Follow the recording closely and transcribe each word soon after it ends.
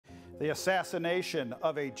The assassination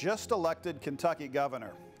of a just elected Kentucky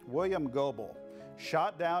governor, William Goebel,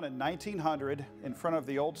 shot down in 1900 in front of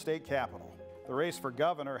the old state capitol. The race for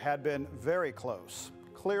governor had been very close,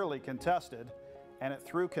 clearly contested, and it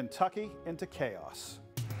threw Kentucky into chaos.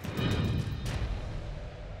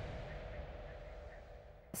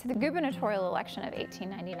 So the gubernatorial election of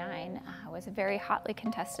 1899 was a very hotly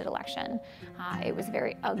contested election. It was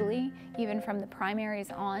very ugly, even from the primaries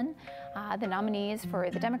on. The nominees for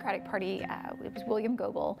the Democratic Party, it was William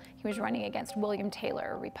Goebel. He was running against William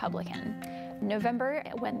Taylor, a Republican. In November,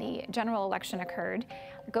 when the general election occurred,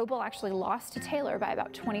 Goebel actually lost to Taylor by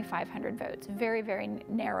about 2,500 votes, very, very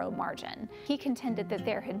narrow margin. He contended that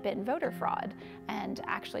there had been voter fraud and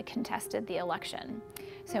actually contested the election.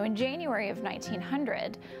 So in January of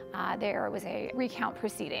 1900, there was a recount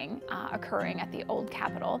proceeding occurring at the old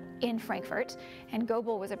Capitol in Frankfort, and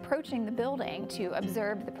Goebel was approaching the building to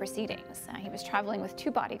observe the proceedings. He was traveling with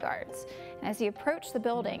 2 bodyguards, and as he approached the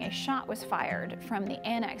building, a shot was fired from the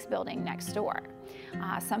annex building next door.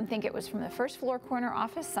 Some think it was from the first floor corner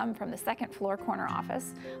office, some from the second floor corner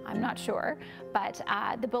office. I'm not sure, but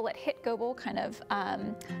the bullet hit Goebel kind of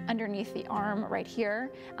underneath the arm right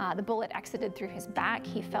here. The bullet exited through his back.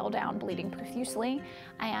 He fell down bleeding profusely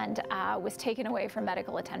and was taken away for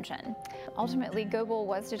medical attention. Ultimately, Goebel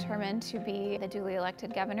was determined to be the duly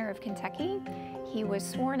elected governor of Kentucky. He was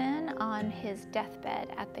sworn in on his deathbed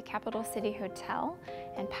at the Capital City Hotel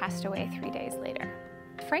and passed away 3 days later.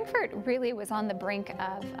 Frankfort really was on the brink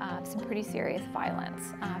of some pretty serious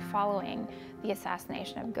violence following the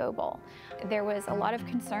assassination of Goebel. There was a lot of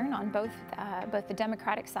concern on both the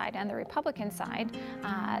Democratic side and the Republican side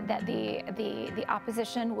that the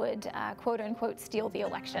opposition would quote-unquote steal the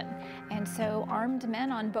election. And so armed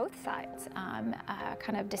men on both sides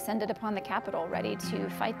kind of descended upon the Capitol ready to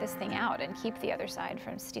fight this thing out and keep the other side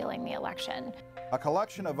from stealing the election. A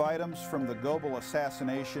collection of items from the Goebel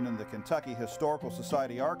assassination in the Kentucky Historical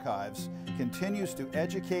Society archives continues to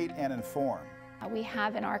educate and inform. We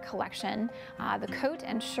have in our collection the coat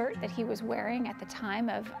and shirt that he was wearing at the time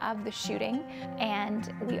of the shooting,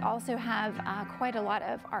 and we also have quite a lot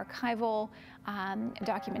of archival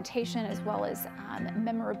documentation as well as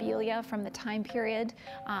memorabilia from the time period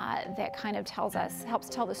that kind of helps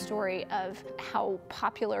tell the story of how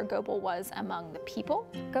popular Goebel was among the people.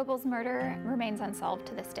 Goebel's murder remains unsolved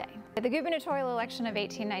to this day. The gubernatorial election of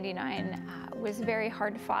 1899 was very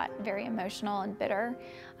hard fought, very emotional and bitter,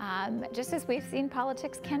 just as we've seen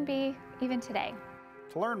politics can be even today.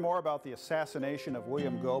 To learn more about the assassination of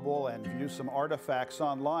William Goebel and view some artifacts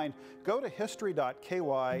online, go to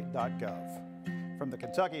History.KY.gov. From the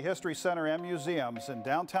Kentucky History Center and Museums in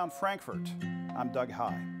downtown Frankfort, I'm Doug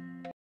High.